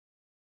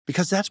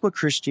because that's what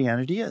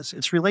Christianity is.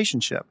 It's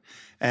relationship.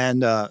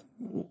 And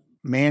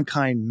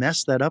mankind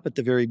messed that up at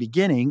the very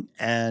beginning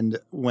and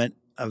went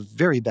a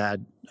very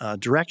bad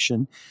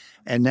direction.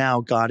 And now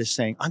God is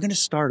saying, I'm going to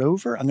start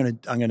over. I'm going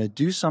to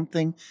do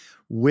something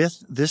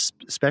with this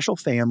special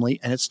family,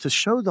 and it's to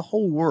show the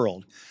whole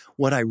world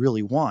what I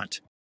really want.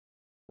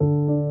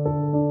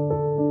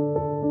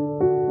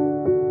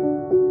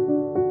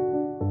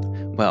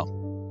 Well,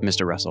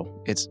 Mr.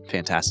 Russell, it's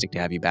fantastic to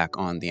have you back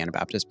on the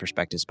Anabaptist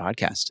Perspectives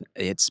podcast.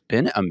 It's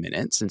been a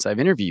minute since I've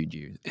interviewed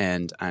you,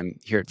 and I'm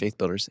here at Faith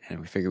Builders, and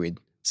we figured we'd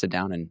sit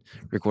down and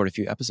record a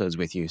few episodes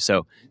with you.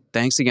 So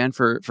thanks again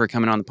for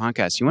coming on the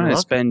podcast. You want to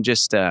spend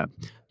just a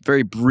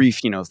very brief,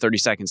 30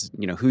 seconds,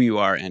 who you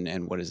are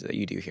and what is it that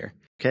you do here?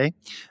 Okay.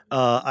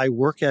 I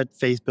work at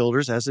Faith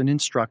Builders as an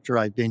instructor.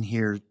 I've been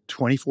here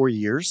 24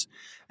 years,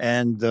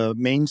 and the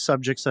main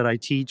subjects that I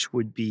teach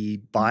would be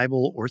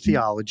Bible or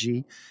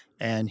theology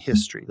and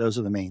history. Those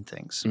are the main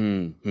things.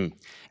 Mm-hmm.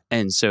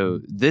 And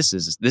so this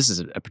is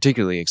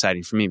particularly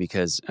exciting for me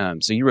because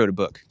so you wrote a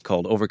book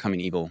called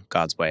Overcoming Evil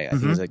God's Way. I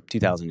think it was like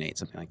 2008,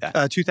 something like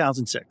that.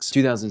 2006.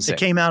 2006. It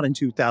came out in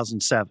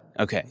 2007.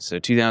 Okay, so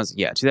 2000.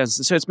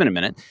 So it's been a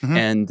minute,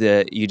 and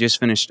you just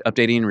finished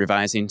updating and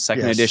revising.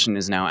 Second edition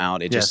is now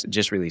out. It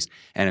just released,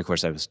 and of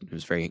course I was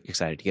very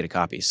excited to get a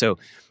copy. So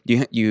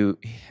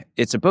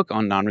it's a book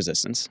on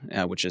non-resistance,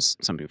 which is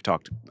something we've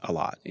talked a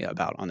lot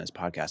about on this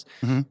podcast.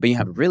 But you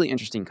have a really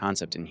interesting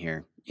concept in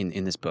here.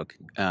 In this book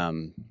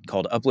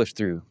called Uplift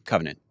Through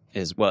Covenant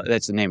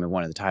that's the name of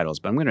one of the titles,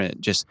 but I'm going to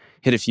just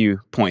hit a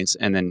few points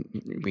and then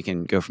we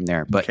can go from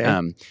there. But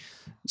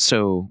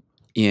so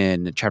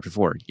in chapter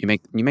 4, you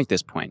make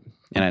this point,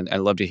 and I'd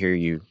love to hear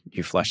you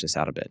flesh this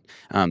out a bit.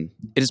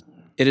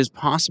 It is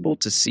possible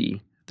to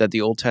see that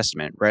the Old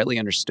Testament, rightly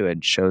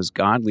understood, shows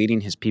God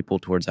leading his people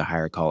towards a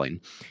higher calling,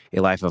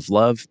 a life of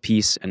love,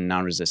 peace, and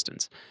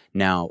non-resistance.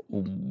 Now,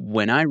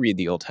 when I read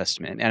the Old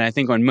Testament, and I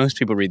think when most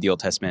people read the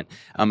Old Testament,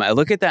 I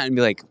look at that and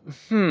be like,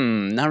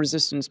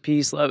 non-resistance,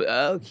 peace, love,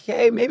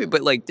 okay, maybe,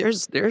 but like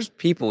there's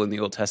people in the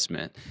Old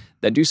Testament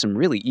that do some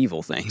really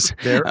evil things.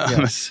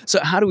 Yes.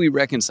 So how do we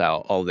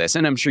reconcile all this?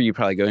 And I'm sure you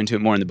probably go into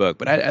it more in the book,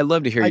 but I'd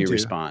love to hear you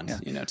respond.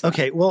 Yeah. To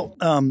okay, that. Well,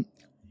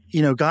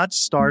 God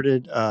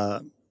started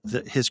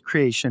his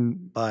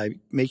creation by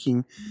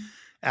making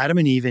Adam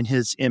and Eve in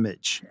his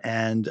image.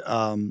 And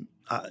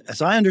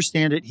as I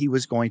understand it, he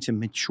was going to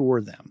mature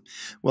them.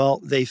 Well,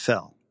 they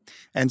fell.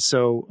 And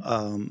so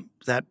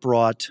that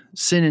brought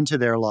sin into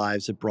their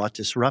lives. It brought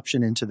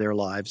disruption into their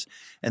lives.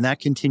 And that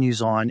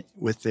continues on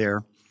with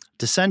their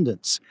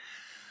descendants.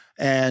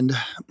 And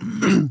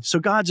so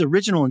God's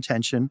original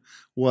intention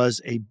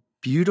was a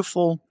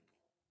beautiful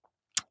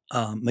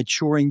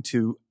maturing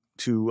to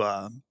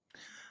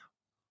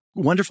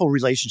wonderful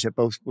relationship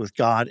both with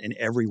God and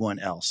everyone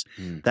else.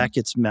 That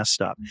gets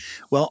messed up.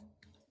 Well,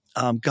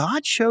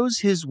 God shows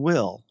his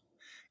will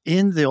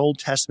in the Old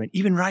Testament,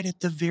 even right at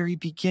the very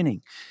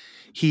beginning.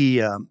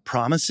 He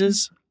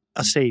promises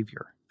a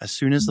Savior as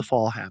soon as the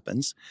fall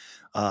happens.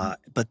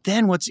 But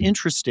then what's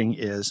interesting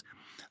is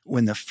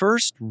when the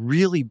first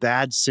really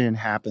bad sin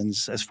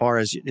happens, as far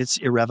as it's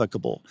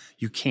irrevocable,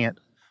 you can't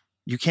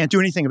do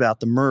anything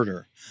about the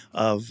murder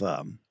of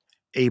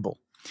Abel.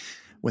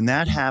 When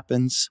that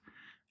happens,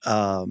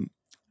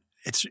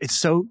 it's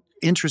so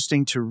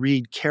interesting to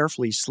read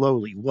carefully,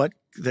 slowly, what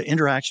the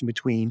interaction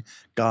between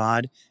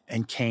God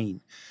and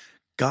Cain.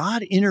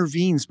 God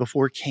intervenes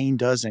before Cain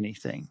does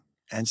anything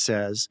and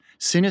says,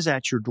 sin is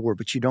at your door,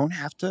 but you don't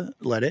have to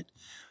let it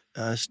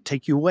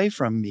take you away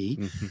from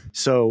me.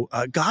 So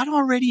God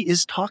already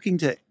is talking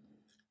to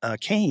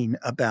Cain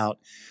about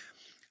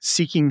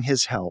seeking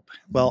his help.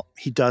 Well,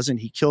 he doesn't.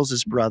 He kills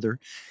his brother.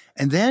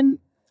 And then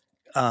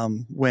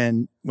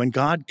when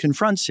God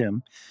confronts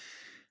him,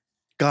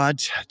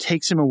 God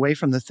takes him away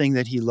from the thing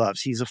that he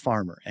loves. He's a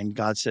farmer. And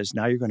God says,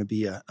 now you're going to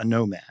be a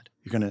nomad.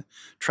 You're going to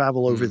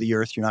travel over the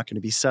earth. You're not going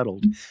to be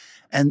settled.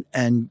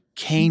 And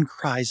Cain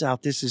cries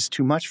out, this is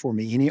too much for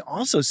me. And he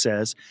also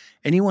says,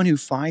 anyone who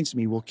finds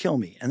me will kill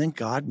me. And then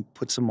God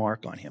puts a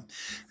mark on him.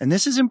 And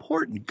this is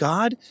important.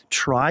 God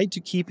tried to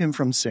keep him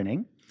from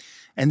sinning.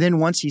 And then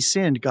once he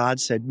sinned, God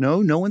said,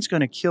 no one's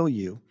going to kill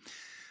you.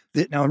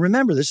 Now,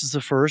 remember, this is the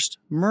first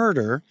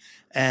murder.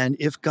 And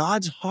if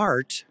God's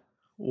heart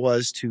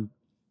was to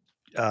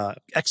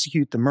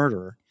execute the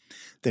murderer,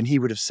 then he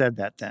would have said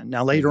that then.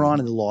 Now, later on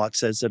in the law, it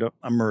says that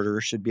a murderer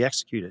should be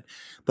executed.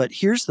 But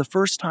here's the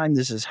first time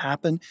this has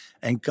happened,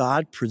 and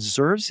God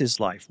preserves his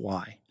life.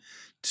 Why?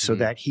 So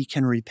that he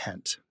can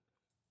repent.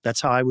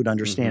 That's how I would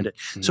understand it.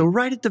 So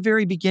right at the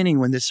very beginning,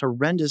 when this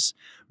horrendous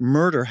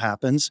murder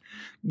happens,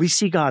 we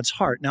see God's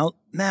heart.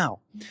 Now,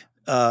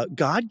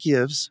 God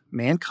gives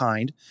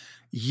mankind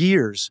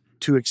years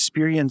to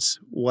experience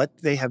what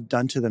they have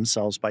done to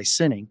themselves by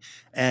sinning.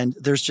 And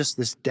there's just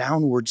this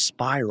downward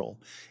spiral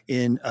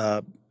in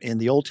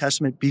the Old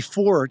Testament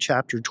before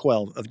chapter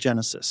 12 of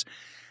Genesis.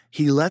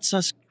 He lets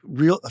us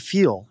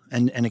feel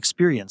and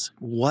experience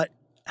what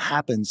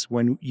happens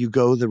when you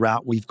go the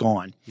route we've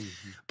gone.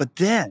 But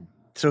then,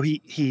 so he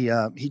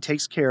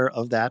takes care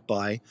of that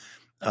by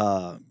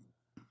the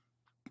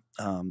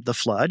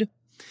flood,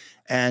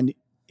 and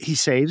he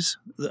saves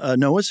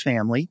Noah's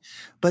family,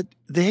 but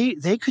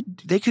they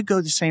could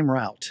go the same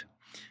route,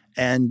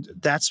 and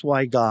that's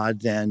why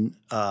God then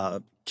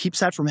keeps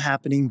that from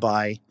happening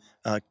by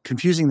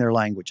confusing their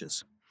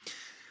languages.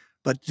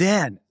 But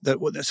then,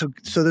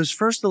 so those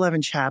first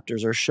 11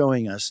 chapters are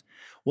showing us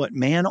what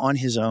man on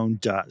his own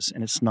does,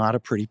 and it's not a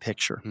pretty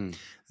picture.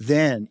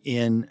 Then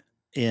in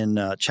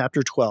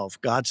chapter 12,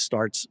 God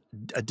starts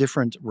a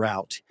different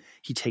route.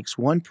 He takes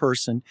one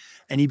person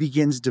and he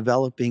begins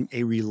developing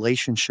a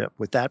relationship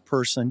with that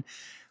person,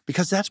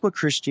 because that's what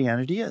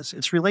Christianity is.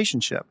 It's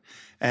relationship.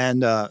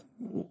 And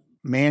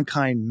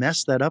mankind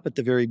messed that up at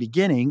the very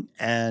beginning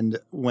and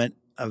went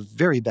a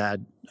very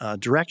bad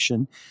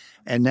direction.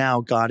 And now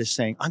God is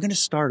saying, I'm going to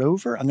start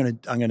over. I'm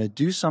going to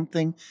do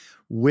something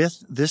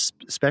with this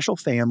special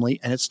family,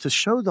 and it's to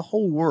show the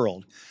whole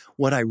world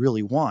what I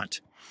really want.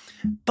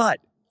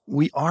 But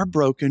we are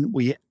broken.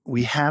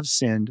 We have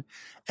sinned,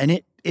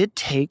 and it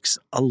takes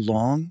a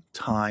long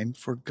time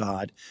for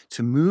God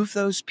to move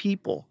those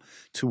people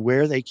to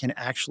where they can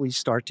actually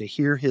start to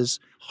hear his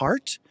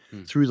heart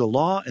through the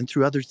law and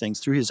through other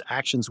things, through his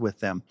actions with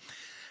them.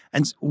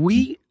 And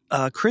we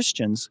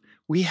Christians,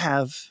 we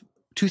have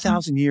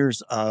 2,000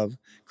 years of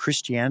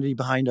Christianity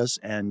behind us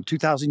and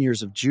 2,000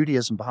 years of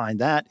Judaism behind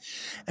that.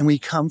 And we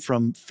come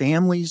from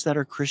families that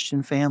are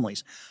Christian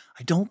families.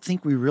 I don't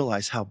think we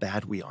realize how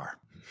bad we are.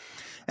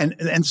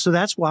 And so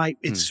that's why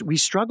we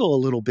struggle a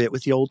little bit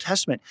with the Old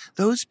Testament.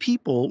 Those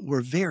people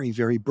were very,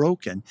 very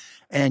broken.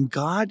 And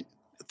God,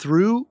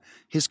 through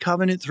his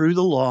covenant, through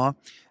the law,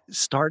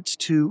 starts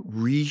to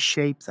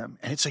reshape them.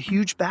 And it's a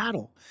huge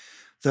battle.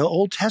 The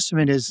Old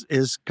Testament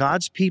is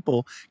God's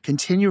people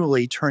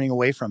continually turning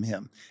away from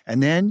him.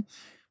 And then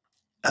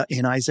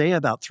in Isaiah,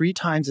 about 3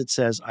 times it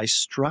says, I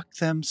struck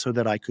them so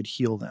that I could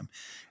heal them.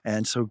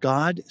 And so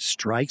God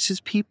strikes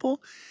his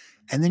people,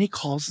 and then he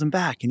calls them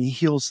back and he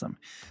heals them.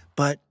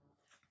 But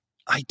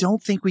I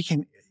don't think we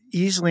can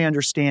easily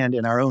understand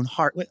in our own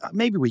heart.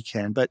 Maybe we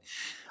can, but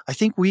I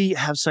think we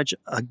have such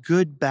a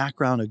good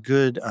background, a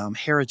good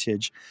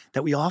heritage,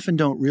 that we often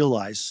don't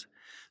realize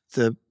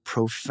the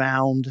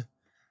profound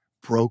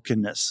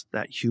brokenness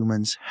that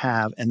humans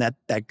have, and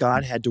that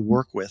God had to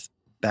work with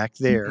back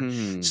there,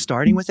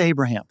 starting with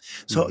Abraham.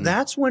 So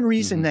that's one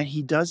reason that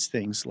he does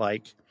things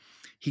like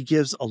he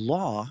gives a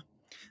law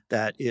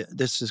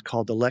this is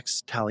called the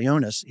lex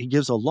talionis. He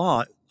gives a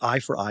law, eye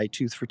for eye,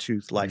 tooth for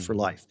tooth, life for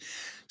life.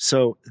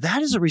 So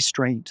that is a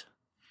restraint.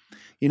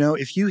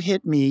 If you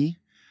hit me,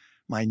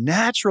 my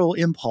natural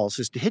impulse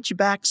is to hit you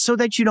back so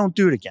that you don't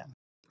do it again.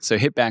 So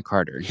hit back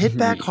harder. Hit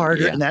back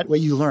harder, and that way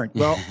you learn.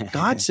 Well,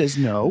 God says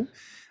no.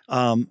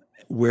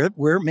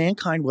 Where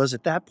mankind was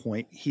at that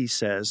point, he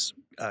says,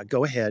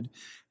 go ahead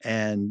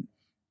and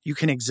you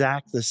can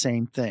exact the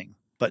same thing,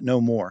 but no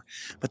more.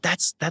 But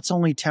that's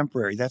only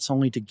temporary. That's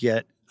only to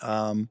get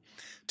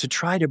to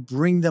try to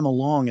bring them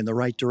along in the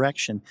right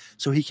direction,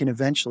 so he can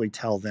eventually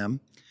tell them,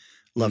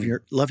 love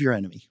your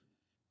enemy.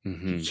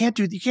 You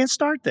can't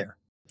start there.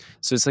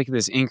 So it's like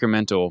this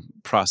incremental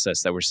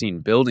process that we're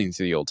seeing building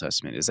through the Old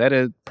Testament. Is that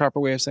a proper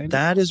way of saying it?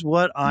 That is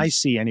what I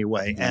see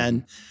anyway.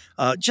 And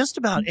just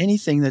about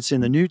anything that's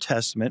in the New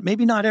Testament,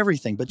 maybe not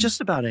everything, but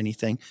just about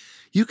anything,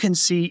 you can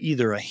see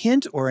either a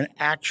hint or an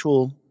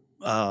actual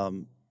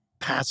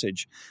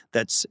passage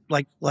that's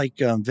like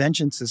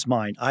vengeance is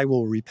mine, I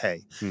will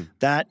repay.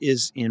 That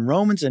is in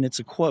Romans, and it's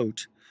a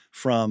quote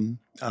from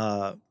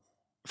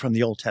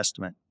the Old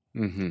Testament.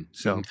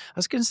 So I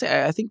was going to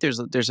say, I think there's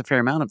a fair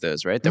amount of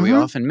those, right? That we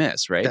often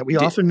miss, right? That we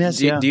often miss.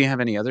 Do you have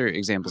any other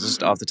examples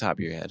just off the top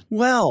of your head?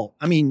 Well,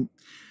 I mean,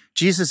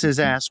 Jesus is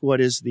asked, what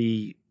is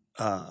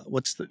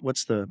what's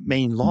the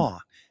main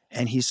law?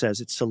 And he says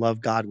it's to love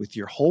God with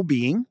your whole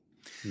being.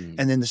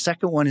 And then the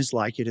second one is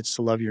like it. It's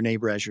to love your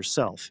neighbor as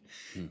yourself.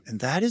 And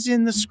that is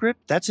in the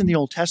script. That's in the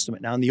Old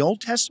Testament. Now, in the Old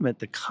Testament,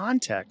 the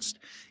context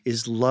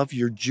is love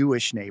your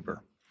Jewish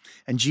neighbor.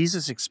 And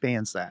Jesus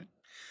expands that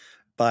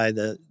by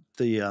the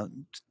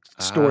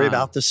story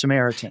about the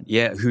Samaritan.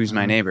 Yeah, who's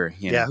my neighbor?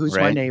 Who's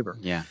my neighbor?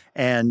 Yeah.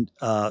 And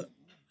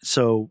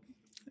so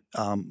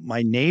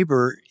my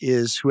neighbor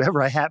is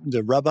whoever I happen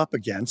to rub up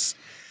against,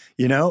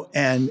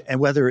 and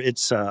whether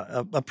it's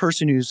a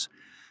person who's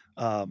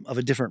of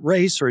a different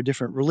race or a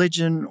different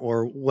religion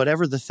or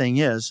whatever the thing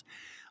is,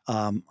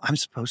 I'm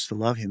supposed to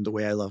love him the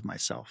way I love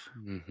myself.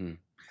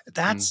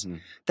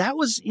 That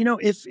was,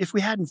 if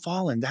we hadn't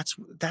fallen,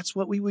 that's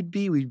what we would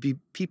be. We'd be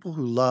people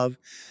who love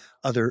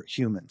other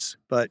humans,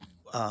 but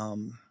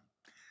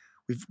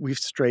we've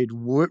strayed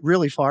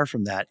really far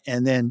from that.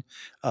 And then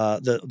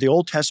the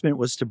Old Testament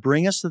was to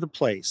bring us to the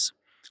place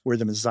where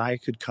the Messiah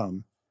could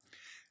come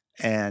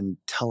and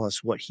tell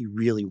us what he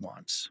really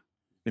wants,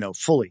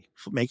 fully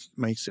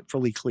makes it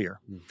fully clear.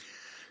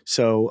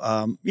 So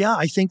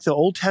I think the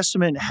Old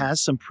Testament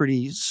has some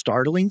pretty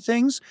startling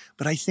things,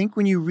 but I think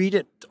when you read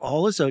it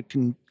all as a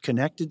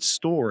connected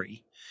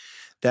story,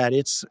 that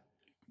it's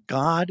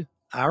God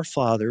our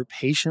Father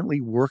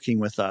patiently working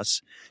with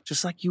us,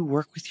 just like you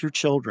work with your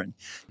children.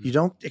 You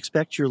don't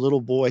expect your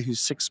little boy who's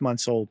 6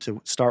 months old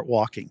to start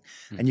walking,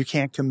 and you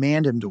can't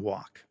command him to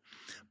walk.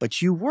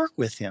 But you work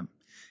with him,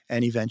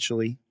 and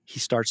eventually he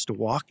starts to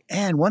walk.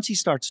 And once he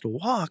starts to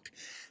walk,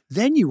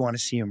 then you want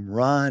to see him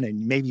run,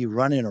 and maybe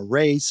run in a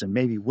race and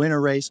maybe win a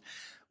race.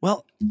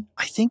 Well,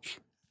 I think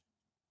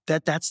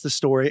that's the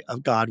story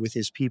of God with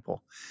his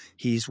people.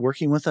 He's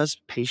working with us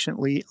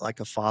patiently like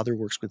a father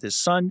works with his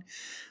son.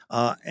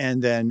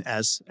 And then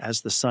as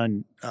the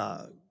son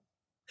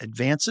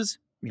advances,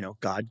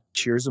 God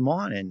cheers him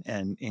on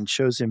and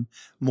shows him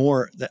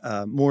more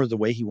the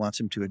way he wants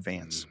him to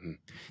advance.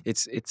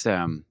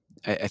 Mm-hmm.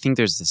 I think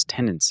there's this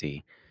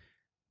tendency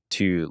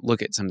to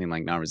look at something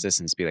like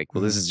non-resistance, be like,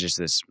 well, this is just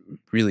this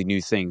really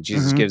new thing.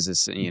 Jesus gives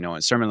us,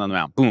 a Sermon on the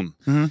Mount, boom.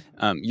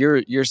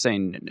 You're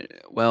saying,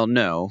 well,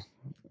 no,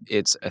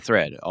 it's a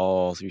thread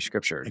all through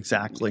Scripture.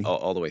 Exactly.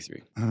 All the way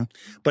through.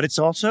 But it's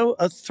also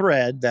a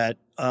thread that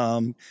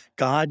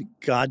God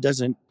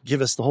doesn't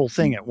give us the whole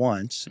thing at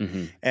once.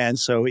 And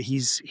so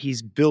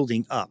he's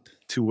building up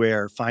to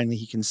where finally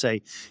he can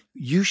say,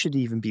 you should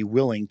even be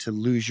willing to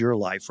lose your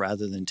life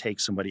rather than take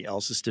somebody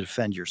else's to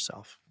defend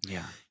yourself.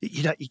 Yeah.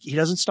 He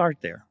doesn't start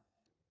there.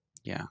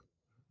 Yeah.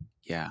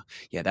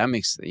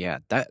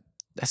 That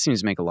seems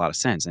to make a lot of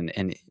sense.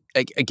 And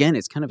again,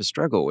 it's kind of a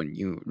struggle when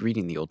you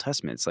reading the Old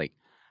Testament. It's like,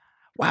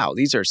 wow,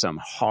 these are some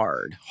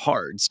hard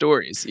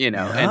stories,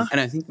 Yeah. And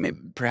I think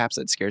maybe perhaps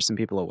that scares some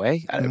people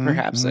away.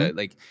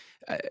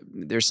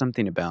 There's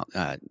something about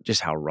just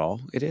how raw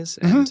it is,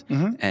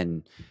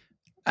 and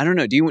I don't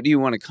know. Do you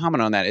want to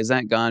comment on that? Is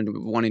that God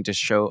wanting to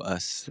show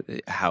us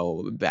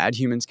how bad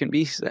humans can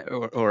be,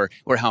 or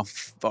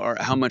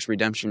how much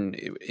redemption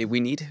we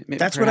need?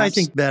 That's what I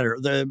think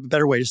the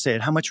better way to say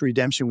it. How much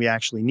redemption we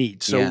actually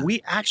need. So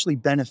we actually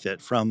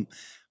benefit from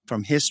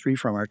history,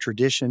 from our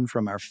tradition,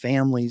 from our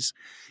families,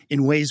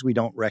 in ways we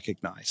don't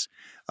recognize.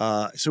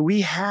 So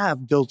we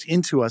have built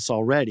into us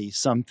already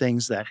some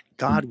things that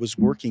God was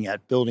working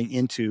at building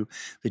into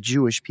the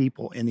Jewish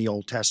people in the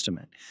Old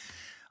Testament.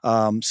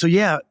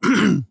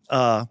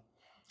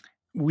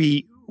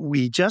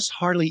 We just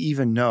hardly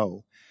even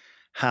know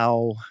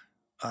how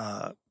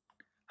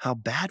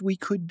bad we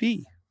could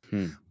be.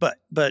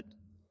 But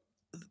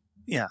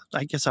yeah,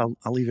 I guess I'll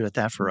leave it at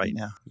that for right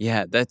now.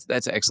 Yeah,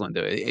 that's excellent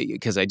though,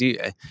 because I do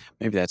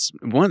maybe that's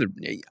one of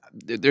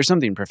there's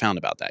something profound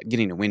about that,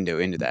 getting a window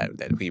into that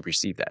we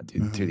receive that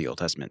through the Old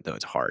Testament, though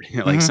it's hard.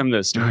 Like some of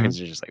those stories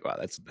are just like, wow,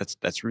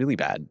 that's really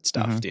bad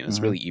stuff. It's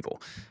really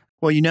evil.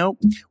 Well,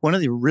 one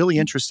of the really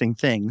interesting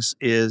things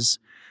is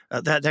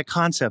that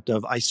concept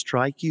of I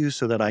strike you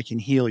so that I can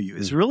heal you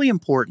is really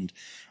important.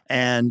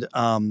 And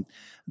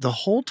the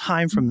whole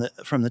time from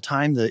the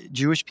time the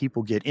Jewish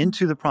people get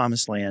into the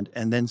Promised Land,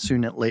 and then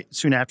soon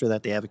after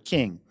that they have a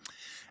king.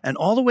 And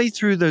all the way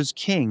through those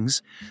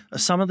kings,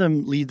 some of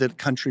them lead the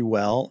country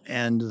well,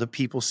 and the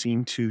people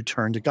seem to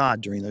turn to God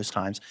during those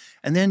times.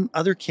 And then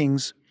other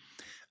kings,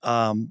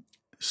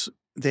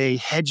 they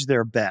hedge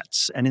their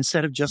bets, and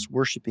instead of just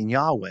worshiping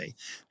Yahweh,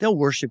 they'll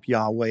worship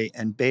Yahweh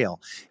and Baal.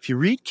 If you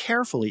read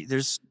carefully,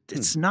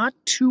 it's not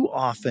too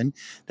often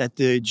that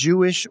the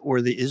Jewish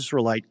or the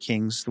Israelite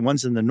kings, the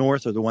ones in the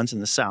north or the ones in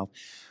the south,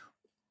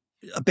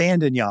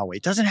 abandon Yahweh.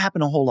 It doesn't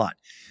happen a whole lot.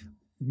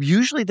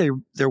 Usually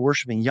they're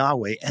worshiping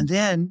Yahweh, and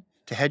then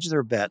to hedge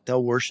their bet,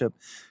 they'll worship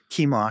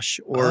Chemosh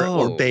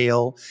or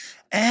Baal.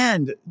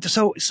 And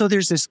so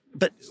there's this,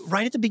 but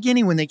right at the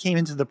beginning when they came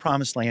into the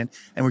Promised Land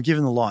and were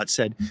given the law, it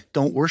said,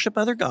 don't worship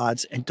other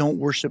gods and don't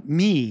worship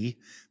me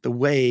the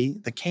way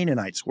the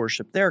Canaanites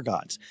worship their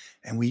gods.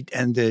 And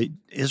the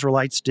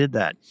Israelites did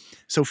that.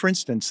 So for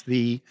instance,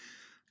 the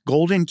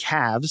golden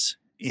calves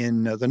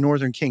in the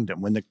northern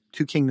kingdom, when the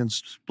two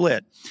kingdoms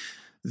split,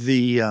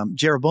 the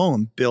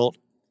Jeroboam built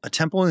a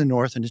temple in the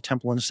north and a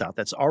temple in the south.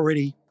 That's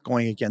already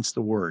going against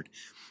the word.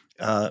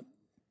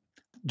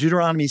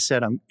 Deuteronomy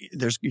said, I'm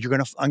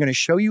going to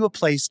show you a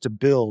place to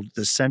build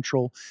the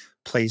central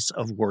place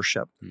of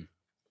worship,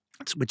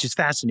 which is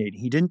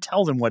fascinating. He didn't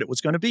tell them what it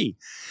was going to be.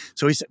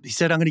 So he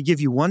said, I'm going to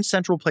give you one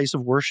central place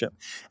of worship.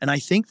 And I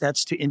think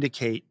that's to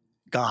indicate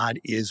God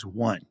is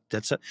one.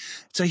 It's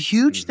a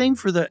huge thing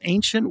for the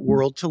ancient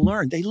world to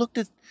learn. They looked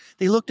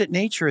at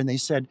nature and they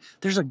said,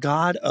 there's a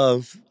God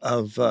of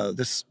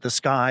the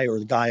sky, or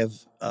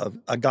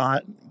a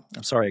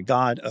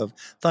god of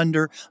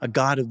thunder, a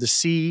god of the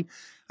sea,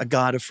 a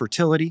god of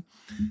fertility.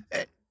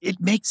 It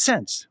makes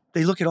sense.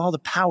 They look at all the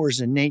powers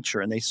in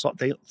nature and they thought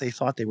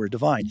they were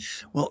divine.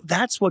 Well,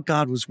 that's what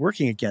God was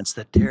working against,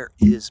 that there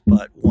is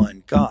but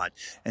one God.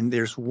 And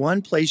there's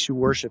one place you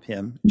worship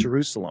him,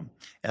 Jerusalem,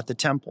 at the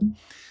temple.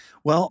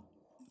 Well,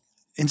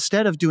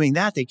 instead of doing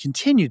that, they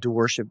continued to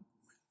worship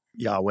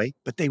Yahweh,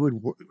 but they would,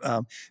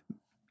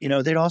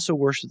 they'd also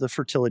worship the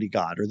fertility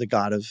god, or the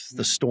god of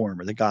the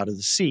storm, or the god of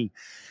the sea.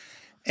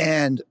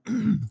 And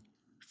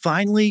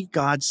finally,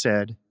 God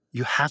said,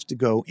 you have to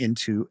go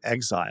into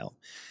exile.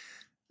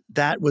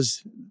 That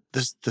was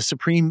the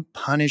supreme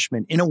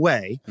punishment in a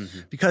way,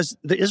 because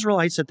the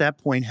Israelites at that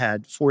point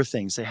had four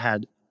things. They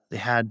had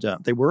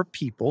They were a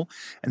people,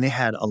 and they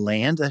had a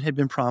land that had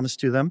been promised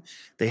to them.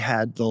 They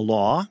had the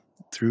law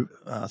through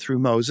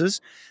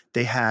Moses.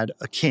 They had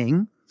a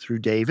king through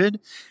David,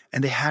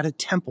 and they had a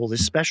temple,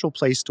 this special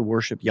place to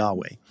worship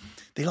Yahweh.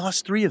 They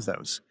lost 3 of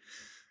those,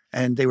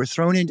 and they were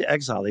thrown into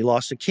exile. They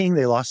lost a king,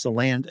 they lost the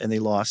land, and they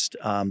lost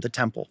the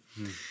temple.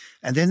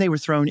 And then they were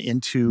thrown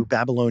into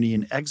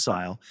Babylonian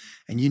exile.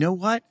 And you know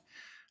what?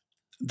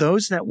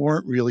 Those that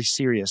weren't really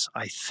serious,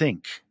 I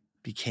think,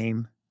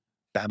 became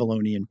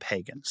Babylonian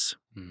pagans.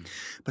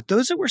 But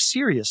those that were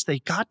serious, they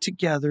got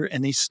together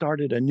and they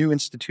started a new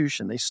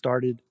institution. They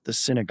started the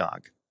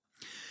synagogue.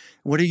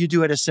 What do you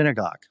do at a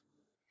synagogue?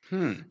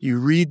 You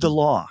read the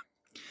law.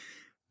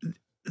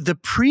 The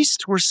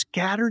priests were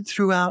scattered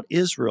throughout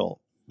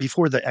Israel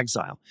before the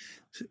exile.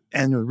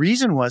 And the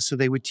reason was so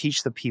they would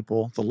teach the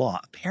people the law.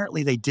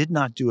 Apparently, they did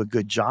not do a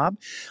good job.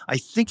 I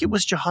think it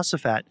was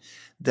Jehoshaphat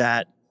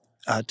that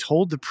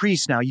told the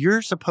priests, now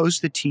you're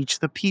supposed to teach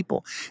the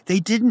people. They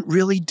didn't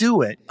really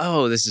do it.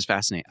 Oh, this is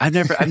fascinating. I've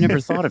never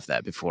thought of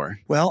that before.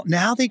 Well,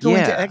 now they go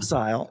into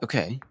exile.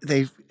 Okay.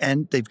 They've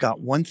got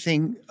one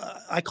thing.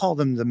 I call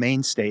them the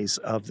mainstays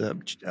of the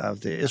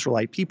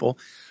Israelite people.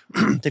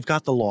 They've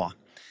got the law.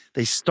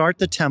 They start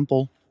the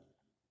temple.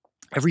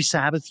 Every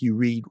Sabbath, you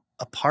read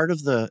a part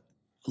of the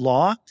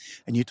law,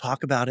 and you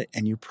talk about it,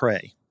 and you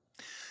pray.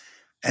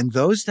 And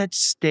those that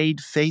stayed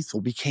faithful,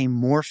 became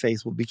more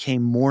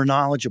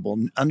knowledgeable,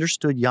 and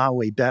understood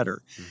Yahweh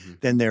better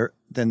than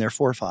their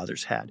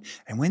forefathers had.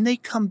 And when they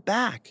come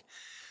back,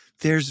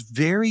 there's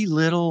very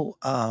little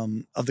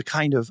of the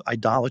kind of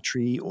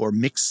idolatry or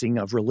mixing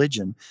of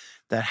religion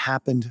that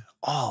happened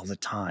all the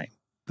time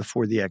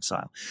before the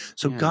exile.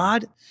 So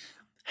God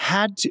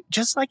had to,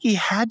 just like he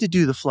had to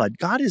do the flood,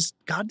 God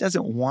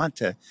doesn't want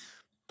to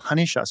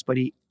punish us, but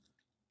he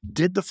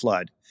did the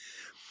flood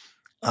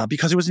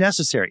because it was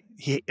necessary.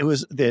 It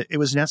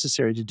was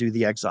necessary to do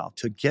the exile,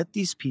 to get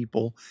these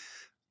people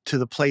to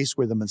the place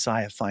where the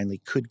Messiah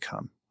finally could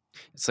come.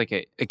 It's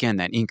like again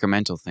that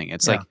incremental thing.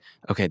 It's like,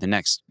 okay, the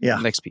next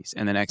piece,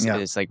 and the next.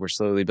 It's like we're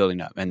slowly building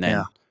up, and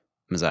then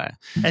Messiah.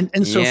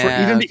 And so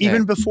for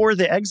even before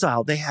the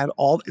exile, they had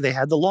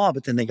the law,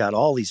 but then they got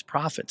all these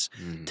prophets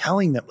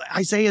telling them.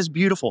 Isaiah is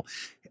beautiful.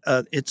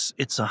 It's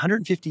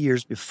 150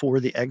 years before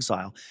the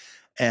exile,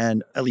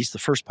 and at least the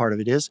first part of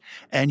it is.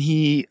 And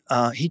he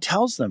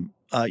tells them,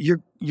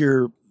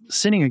 "You're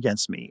sinning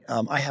against me.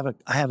 I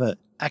have a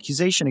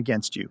accusation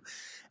against you."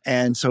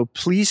 And so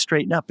please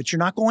straighten up, but you're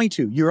not going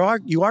to. You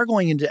are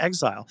going into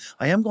exile.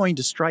 I am going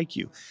to strike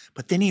you.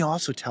 But then he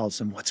also tells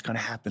them what's going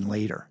to happen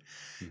later.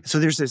 So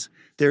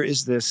there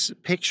is this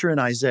picture in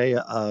Isaiah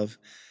of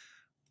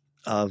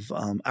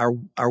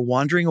our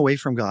wandering away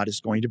from God is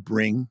going to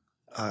bring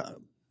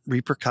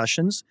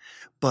repercussions,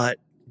 but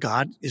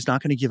God is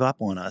not going to give up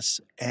on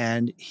us,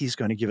 and he's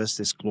going to give us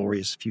this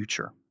glorious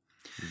future.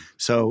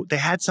 So they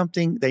had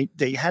something.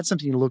 They had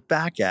something to look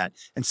back at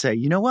and say,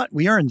 you know what,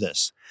 we earned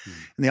this.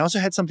 And they also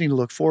had something to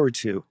look forward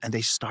to, and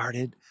they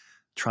started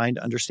trying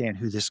to understand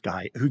who this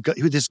God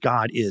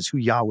is, who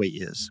Yahweh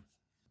is.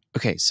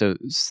 Okay, so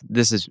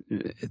this is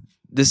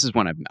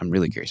one I'm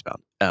really curious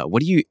about. How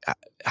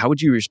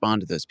would you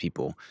respond to those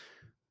people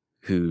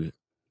who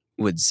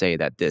would say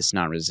that this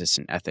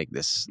non-resistant ethic,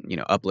 this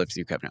uplift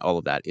through covenant, all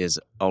of that is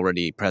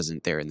already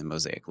present there in the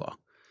Mosaic Law?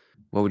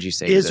 What would you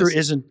say? Is or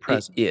isn't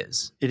present? It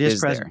is. It is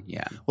present. There,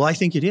 yeah. Well, I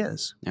think it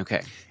is.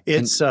 Okay.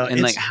 It's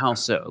like how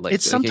so?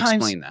 It's sometimes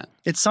explain that.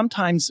 It's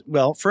sometimes.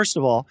 Well, first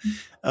of all,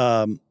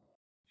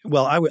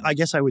 I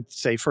guess I would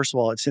say first of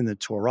all, it's in the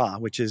Torah,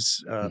 which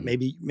is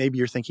maybe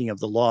you're thinking of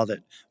the law that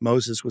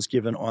Moses was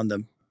given on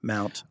the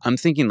Mount. I'm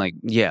thinking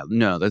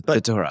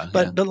the Torah.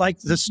 But like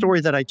the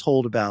story that I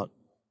told about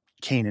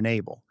Cain and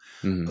Abel.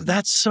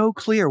 That's so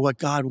clear what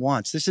God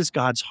wants. This is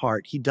God's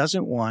heart. He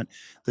doesn't want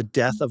the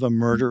death of a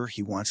murderer.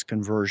 He wants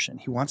conversion.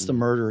 He wants the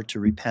murderer to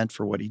repent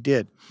for what he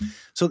did.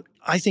 So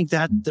I think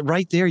that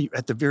right there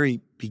at the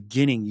very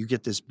beginning, you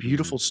get this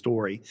beautiful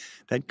story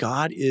that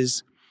God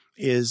is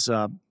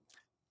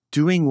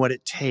doing what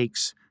it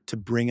takes to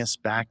bring us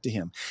back to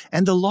him.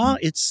 And the law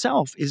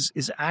itself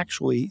is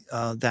actually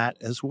that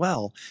as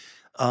well.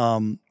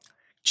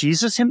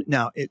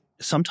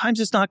 Sometimes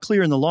it's not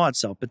clear in the law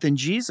itself, but then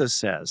Jesus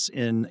says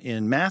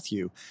in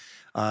Matthew,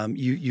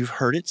 you've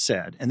heard it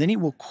said, and then he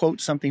will quote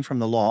something from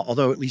the law,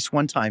 although at least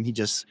one time he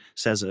just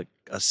says a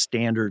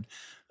standard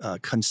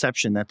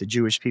conception that the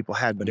Jewish people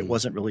had, but it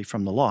wasn't really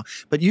from the law.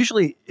 But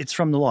usually it's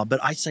from the law, but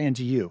I say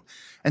unto you.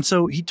 And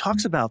so he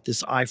talks about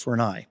this eye for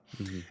an eye,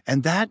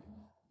 and that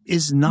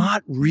is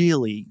not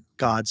really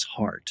God's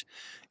heart.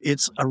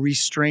 It's a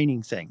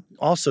restraining thing.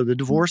 Also, the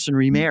divorce and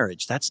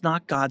remarriage, that's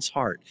not God's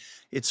heart.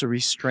 It's a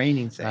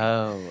restraining thing.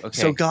 Oh, okay.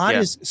 So God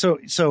is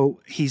so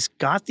he's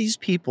got these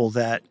people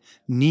that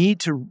need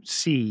to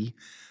see,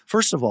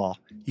 first of all,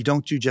 you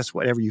don't do just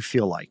whatever you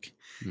feel like.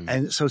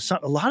 And so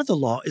a lot of the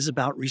law is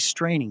about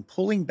restraining,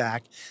 pulling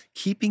back,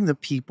 keeping the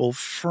people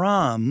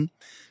from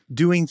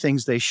doing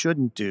things they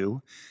shouldn't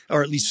do,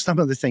 or at least some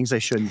of the things they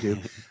shouldn't do.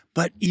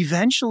 But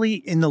eventually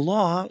in the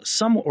law,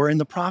 or in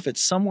the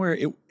prophets, somewhere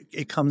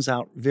it comes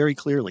out very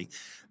clearly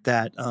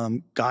that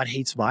God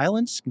hates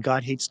violence,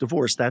 God hates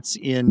divorce. That's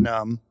in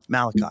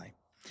Malachi.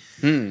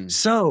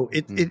 So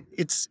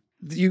it's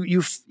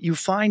you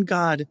find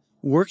God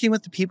working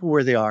with the people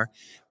where they are,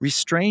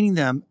 restraining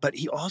them, but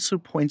he also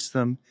points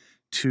them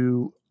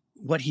to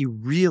what he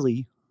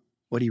really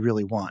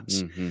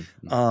wants.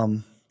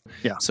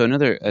 Yeah. So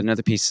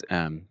another piece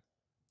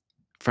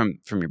from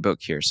your book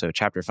here. So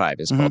chapter 5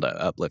 is called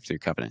Uplift Through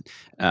Covenant.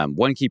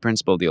 One key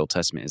principle of the Old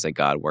Testament is that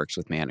God works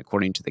with man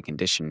according to the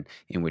condition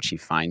in which he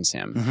finds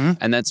him.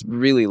 And that's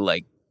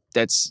really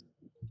that's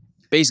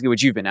basically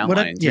what you've been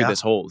outlining through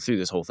this whole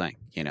thing,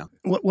 you know.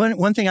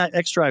 One thing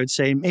extra I would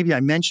say, maybe I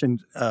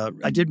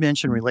did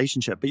mention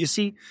relationship, but you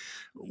see,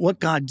 what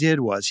God did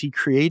was he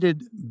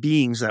created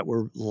beings that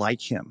were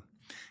like him,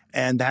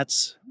 and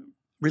that's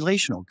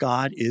relational.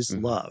 God is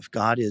love.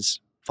 God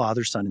is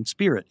Father, Son, and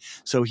Spirit.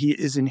 So he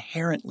is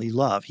inherently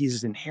love. He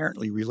is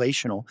inherently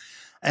relational,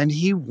 and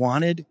he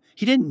already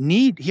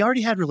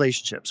had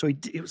relationships. So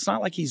it's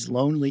not like he's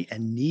lonely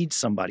and needs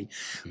somebody,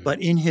 but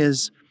in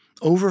his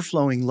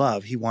overflowing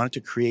love, he wanted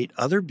to create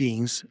other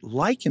beings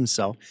like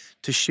himself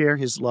to share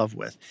his love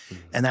with.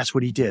 And that's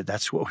what he did.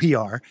 That's what we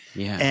are.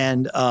 Yeah.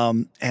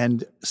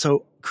 And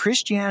so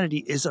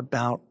Christianity is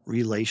about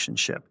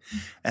relationship.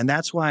 And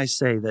that's why I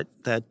say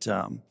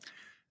that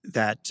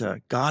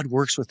God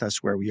works with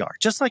us where we are.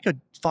 Just like a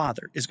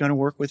father is going to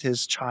work with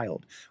his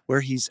child where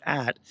he's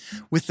at,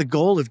 with the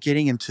goal of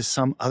getting him to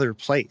some other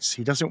place.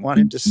 He doesn't want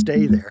him to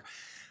stay there.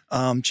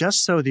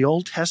 Just so the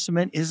Old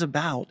Testament is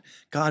about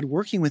God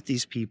working with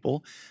these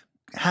people,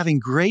 having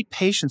great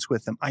patience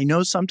with them. I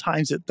know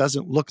sometimes it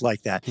doesn't look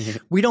like that.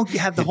 We don't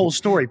have the whole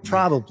story,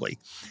 probably.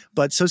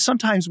 But so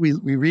sometimes we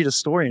read a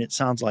story and it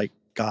sounds like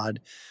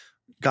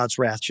God's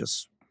wrath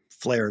just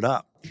flared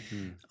up.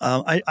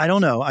 I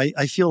don't know.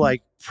 I feel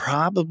like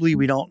probably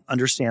we don't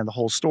understand the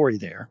whole story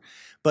there.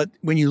 But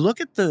when you do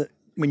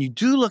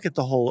look at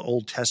the whole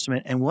Old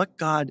Testament and what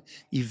God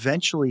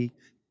eventually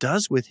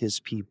does with his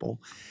people,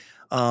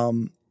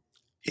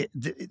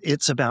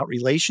 it's about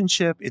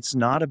relationship. It's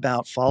not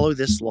about follow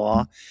this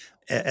law,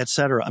 et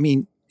cetera. I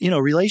mean,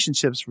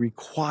 relationships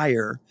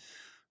require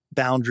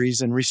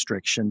boundaries and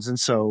restrictions. And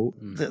so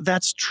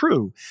that's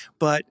true.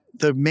 But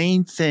the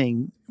main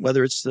thing,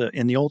 whether it's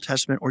in the Old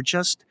Testament or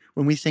just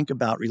when we think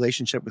about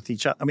relationship with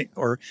each other,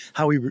 or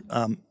how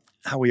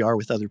we are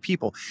with other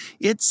people,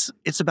 it's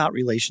about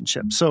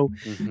relationship. So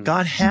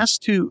God has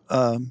to,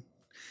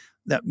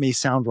 that may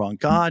sound wrong,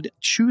 God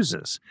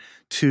chooses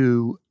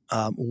to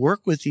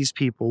work with these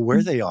people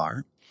where they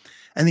are.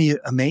 And the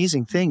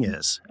amazing thing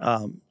is,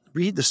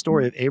 read the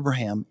story of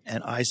Abraham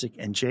and Isaac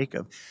and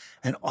Jacob.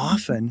 And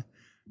often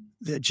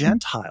the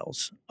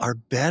Gentiles are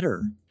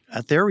better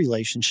at their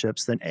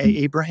relationships than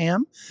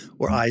Abraham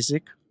or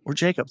Isaac or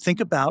Jacob. Think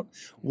about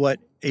what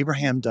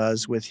Abraham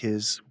does with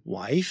his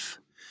wife.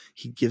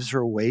 He gives her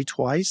away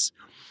twice.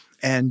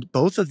 And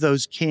both of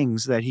those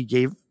kings that he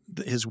gave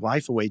his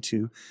wife away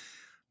to,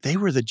 they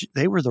were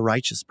the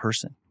righteous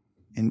person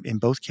in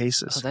both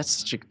cases. Oh, that's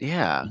such a,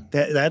 yeah.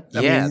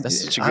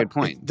 That's such a good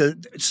point.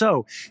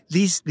 So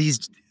these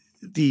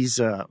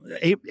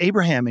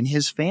Abraham and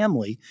his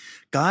family,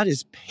 God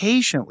is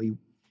patiently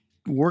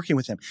working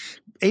with him.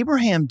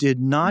 Abraham did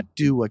not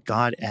do what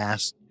God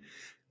asked.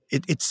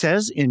 It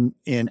says in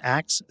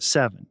Acts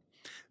 7,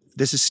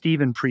 this is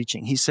Stephen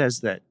preaching. He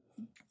says that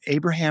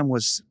Abraham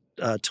was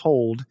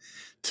told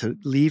to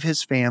leave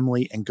his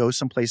family and go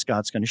someplace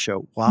God's going to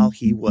show while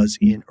he was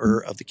in Ur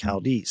of the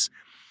Chaldees.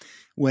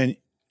 When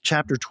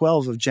chapter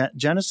 12 of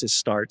Genesis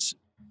starts,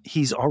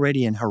 he's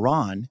already in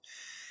Haran,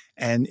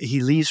 and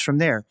he leaves from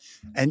there.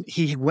 And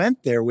he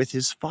went there with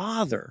his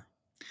father,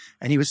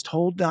 and he was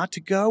told not to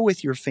go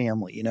with your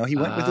family. He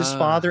went with his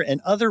father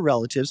and other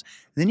relatives,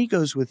 and then he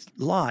goes with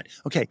Lot.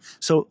 Okay,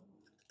 so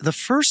the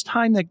first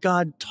time that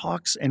God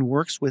talks and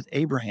works with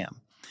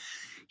Abraham,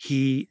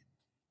 he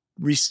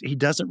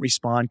doesn't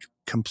respond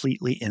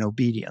completely in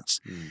obedience.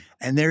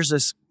 And there's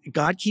this,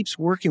 God keeps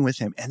working with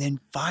him. And then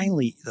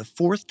finally, the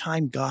fourth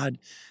time God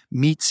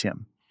meets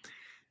him,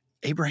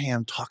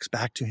 Abraham talks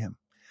back to him.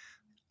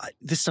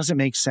 This doesn't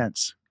make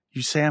sense.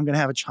 You say I'm going to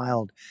have a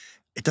child.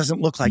 It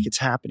doesn't look like it's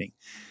happening.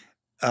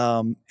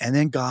 And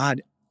then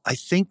God, I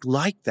think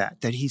like that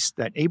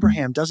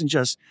Abraham doesn't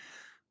just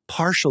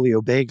partially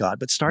obey God,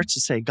 but starts to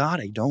say, God,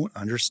 I don't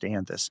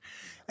understand this.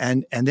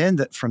 And then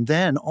from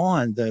then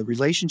on, the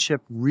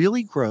relationship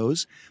really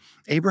grows.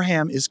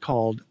 Abraham is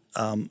called,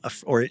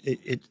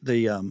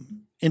 the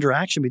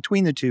interaction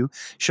between the two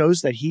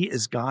shows that he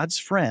is God's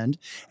friend.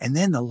 And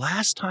then the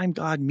last time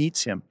God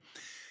meets him,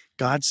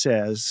 God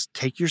says,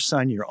 take your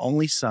son, your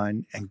only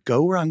son, and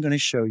go where I'm going to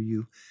show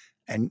you,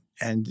 and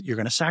you're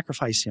going to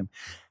sacrifice him.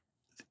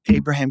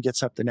 Abraham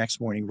gets up the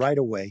next morning right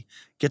away,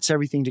 gets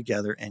everything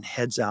together, and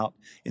heads out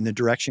in the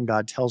direction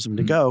God tells him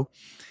to go.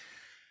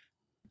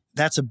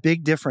 That's a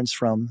big difference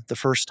from the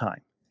first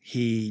time.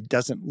 He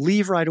doesn't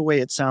leave right away.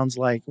 It sounds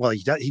like, well,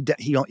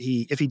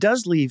 if he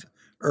does leave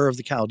Ur of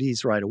the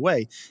Chaldees right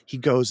away, he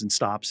goes and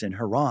stops in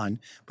Haran,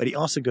 but he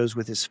also goes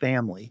with his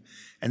family,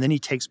 and then he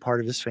takes part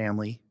of his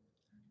family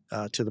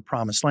to the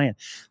promised land.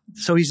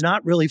 So he's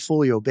not really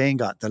fully obeying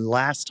God. The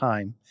last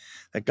time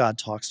that God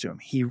talks to him,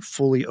 he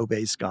fully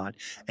obeys God.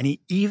 And he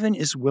even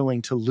is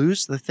willing to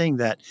lose the thing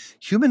that,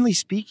 humanly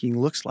speaking,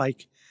 looks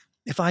like,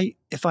 if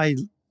I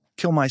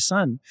kill my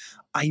son,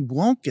 I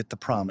won't get the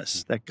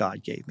promise that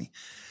God gave me.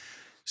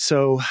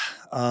 So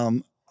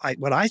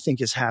what I think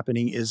is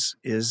happening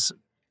is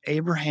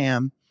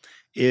Abraham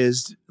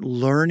is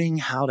learning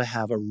how to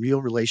have a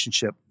real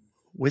relationship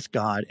with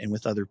God and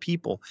with other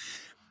people.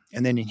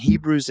 And then in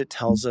Hebrews, it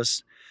tells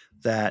us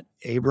that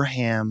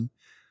Abraham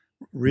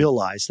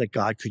realized that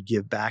God could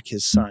give back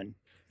his son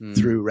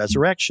through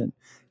resurrection.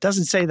 It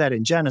doesn't say that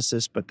in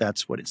Genesis, but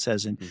that's what it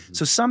says. And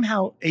so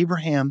somehow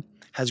Abraham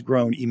has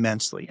grown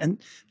immensely.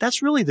 And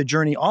that's really the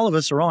journey all of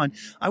us are on.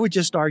 I would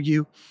just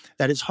argue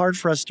that it's hard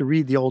for us to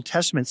read the Old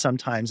Testament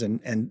sometimes,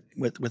 and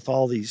with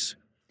all these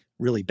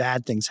really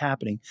bad things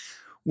happening,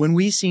 when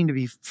we seem to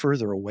be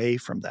further away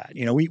from that.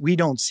 We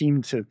don't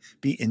seem to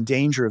be in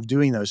danger of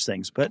doing those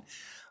things. But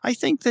I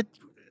think that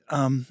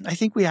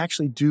we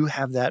actually do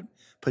have that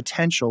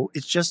potential.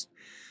 It's just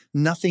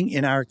nothing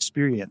in our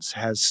experience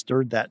has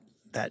stirred that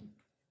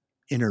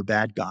inner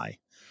bad guy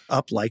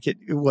up like it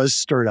was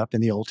stirred up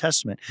in the Old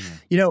Testament.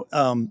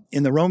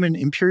 In the Roman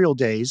imperial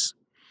days,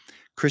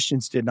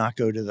 Christians did not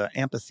go to the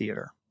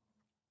amphitheater.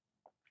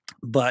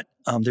 But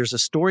there's a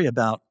story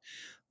about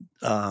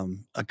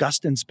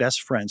Augustine's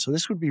best friend. So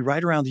this would be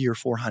right around the year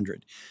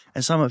 400.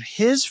 And some of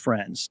his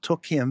friends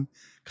took him,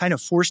 kind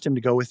of forced him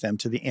to go with them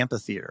to the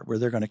amphitheater where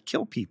they're going to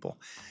kill people.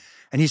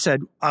 And he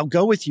said, I'll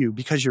go with you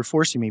because you're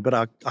forcing me, but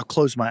I'll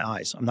close my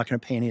eyes. I'm not going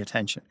to pay any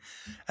attention.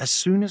 As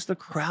soon as the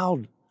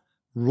crowd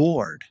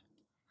roared,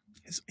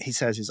 he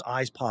says his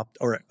eyes popped,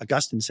 or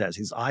Augustine says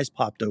his eyes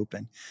popped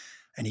open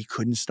and he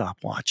couldn't stop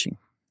watching.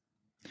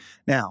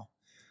 Now,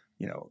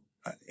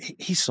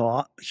 he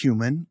saw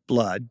human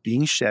blood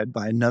being shed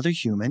by another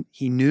human.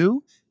 He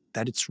knew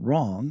that it's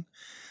wrong,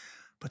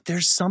 but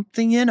there's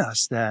something in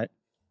us that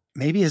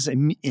maybe is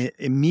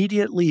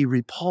immediately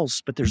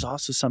repulsed, but there's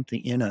also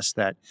something in us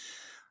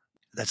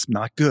that's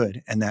not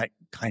good, and that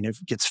kind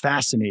of gets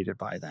fascinated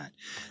by that.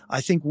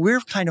 I think we're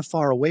kind of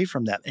far away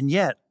from that, and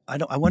yet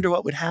I wonder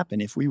what would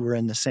happen if we were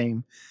in the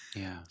same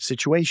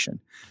situation.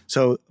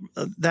 So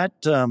that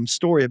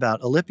story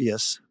about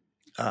Alypius,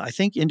 I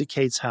think,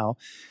 indicates how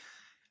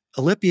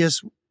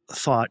Alypius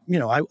thought,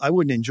 I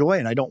wouldn't enjoy,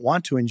 and I don't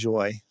want to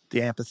enjoy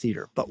the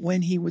amphitheater. But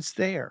when he was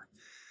there,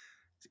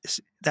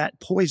 that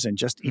poison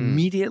just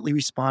immediately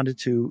responded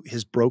to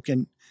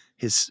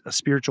his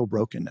spiritual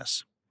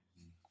brokenness.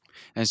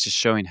 And it's just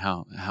showing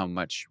how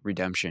much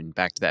redemption,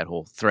 back to that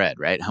whole thread,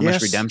 right? How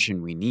much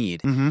redemption we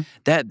need.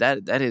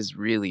 That is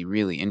really,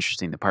 really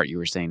interesting, the part you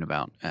were saying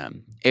about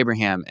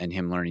Abraham and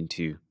him learning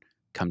to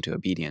come to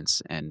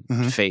obedience and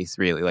faith,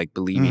 really, like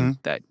believing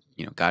that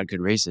God could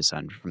raise his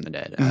son from the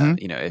dead,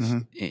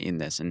 in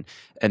this. And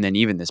then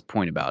even this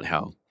point about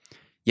how,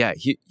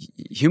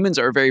 humans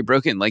are very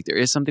broken. Like, there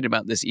is something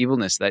about this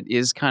evilness that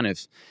is kind of,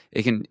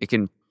 it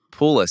can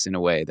pull us in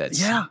a way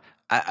that's,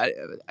 I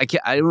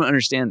don't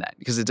understand that,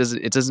 because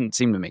it doesn't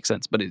seem to make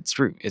sense, but it's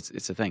true.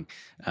 It's a thing.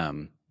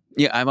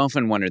 I've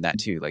often wondered that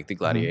too, like the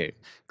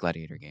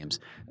gladiator games,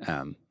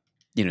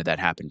 that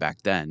happened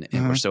back then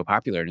and were so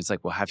popular. And it's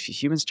like, well, have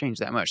humans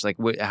changed that much? Like,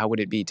 how would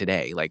it be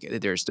today? Like,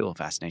 there's still a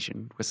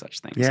fascination with such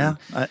things. Yeah,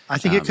 and, I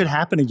think it could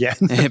happen again.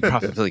 It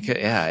probably could.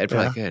 Yeah, it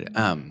probably could.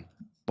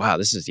 Wow,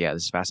 this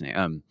is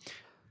fascinating.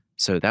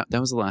 So that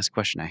was the last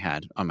question I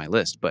had on my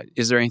list. But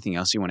is there anything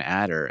else you want to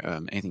add, or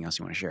anything else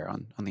you want to share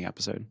on the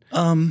episode?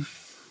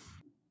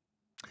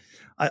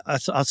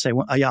 I'll say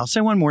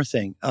one more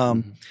thing.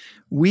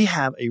 We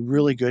have a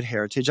really good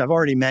heritage. I've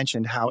already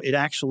mentioned how it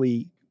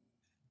actually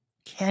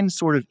can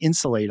sort of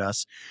insulate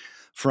us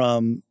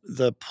from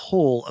the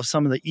pull of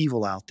some of the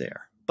evil out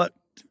there. But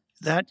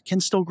that can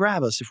still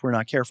grab us if we're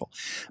not careful.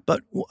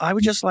 But I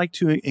would just like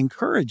to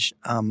encourage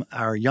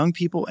our young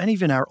people and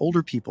even our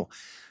older people,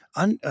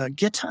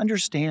 get to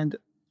understand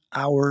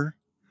what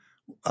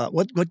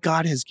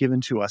God has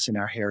given to us in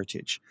our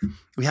heritage.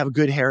 We have a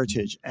good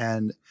heritage,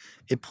 and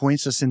it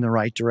points us in the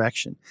right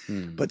direction.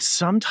 But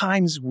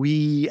sometimes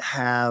we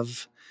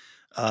have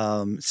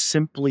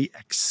simply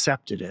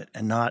accepted it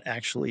and not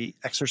actually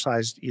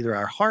exercised either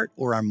our heart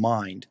or our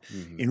mind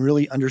in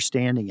really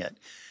understanding it.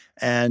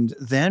 And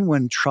then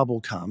when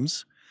trouble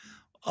comes,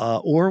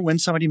 or when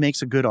somebody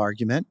makes a good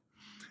argument,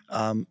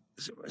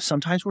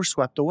 sometimes we're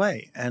swept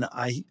away. And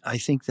I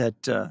think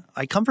that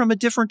I come from a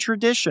different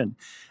tradition,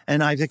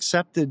 and I've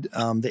accepted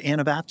the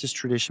Anabaptist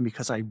tradition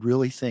because I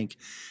really think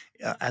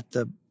at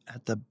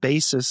the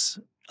basis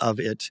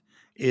of it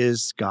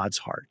is God's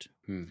heart.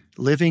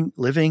 Living,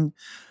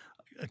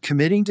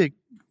 committing to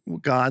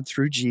God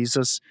through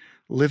Jesus,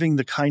 living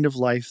the kind of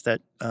life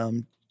that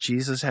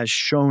Jesus has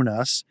shown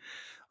us,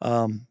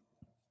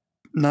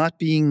 not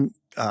being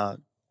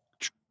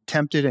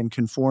tempted and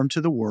conformed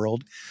to the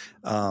world,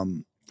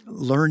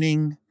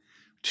 learning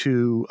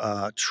to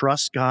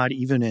trust God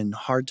even in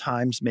hard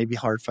times, maybe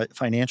hard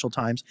financial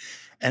times,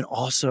 and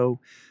also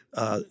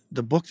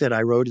the book that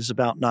I wrote is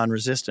about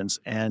non-resistance.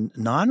 And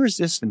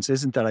non-resistance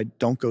isn't that I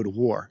don't go to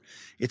war.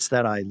 It's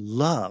that I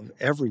love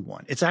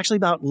everyone. It's actually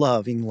about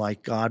loving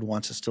like God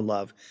wants us to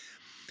love,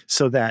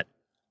 so that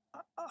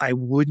I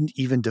wouldn't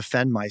even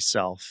defend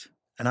myself.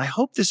 And I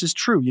hope this is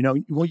true.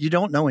 Well, you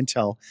don't know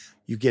until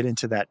you get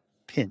into that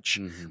pinch,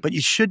 but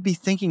you should be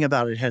thinking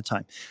about it ahead of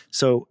time.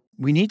 So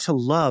we need to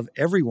love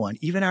everyone,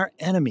 even our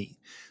enemy,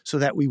 so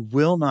that we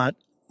will not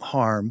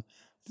harm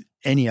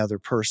any other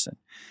person.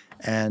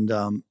 And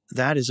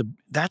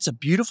that's a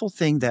beautiful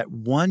thing that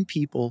won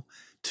people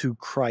to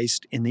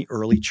Christ in the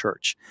early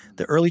church.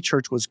 The early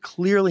church was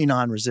clearly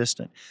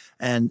non-resistant.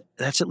 And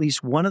that's at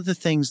least one of the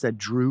things that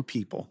drew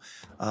people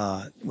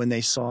when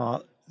they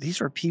saw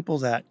these are people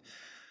that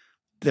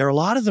there are a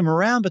lot of them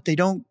around, but they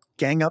don't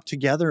gang up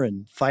together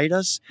and fight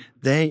us.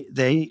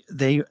 They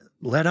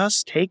let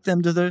us take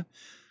them to the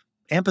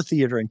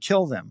amphitheater and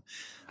kill them.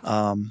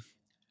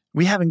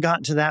 We haven't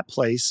gotten to that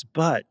place,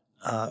 but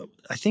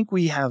I think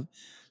we have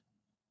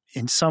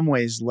in some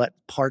ways let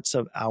parts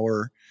of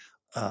our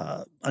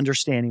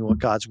understanding what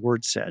God's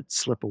word said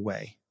slip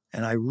away.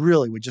 And I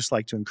really would just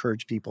like to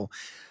encourage people,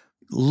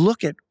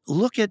 look at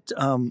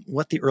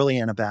what the early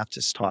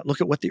Anabaptists taught. Look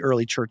at what the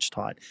early church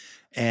taught.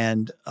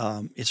 And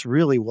it's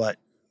really what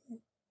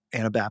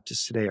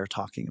Anabaptists today are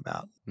talking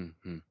about.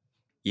 Mm-hmm.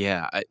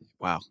 Yeah.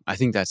 Wow. I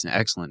think that's an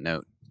excellent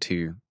note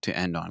to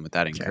end on with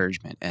that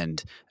encouragement.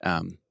 And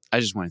I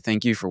just want to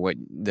thank you for what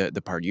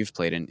the part you've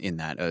played in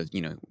that,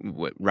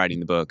 writing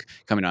the book,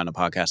 coming on a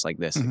podcast like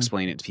this,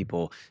 explaining it to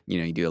people.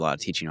 You do a lot of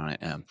teaching on it.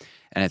 And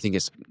I think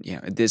it's,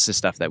 this is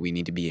stuff that we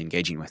need to be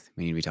engaging with.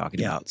 We need to be talking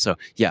about. So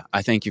yeah,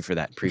 I thank you for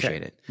that.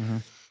 Appreciate it.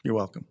 You're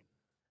welcome.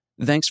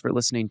 Thanks for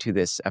listening to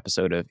this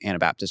episode of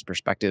Anabaptist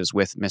Perspectives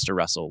with Mr.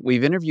 Russell.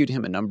 We've interviewed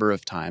him a number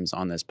of times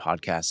on this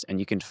podcast, and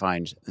you can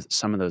find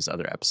some of those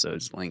other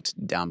episodes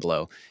linked down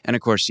below. And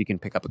of course, you can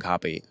pick up a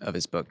copy of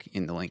his book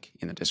in the link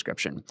in the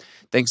description.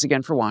 Thanks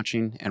again for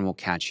watching, and we'll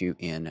catch you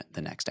in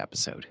the next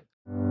episode.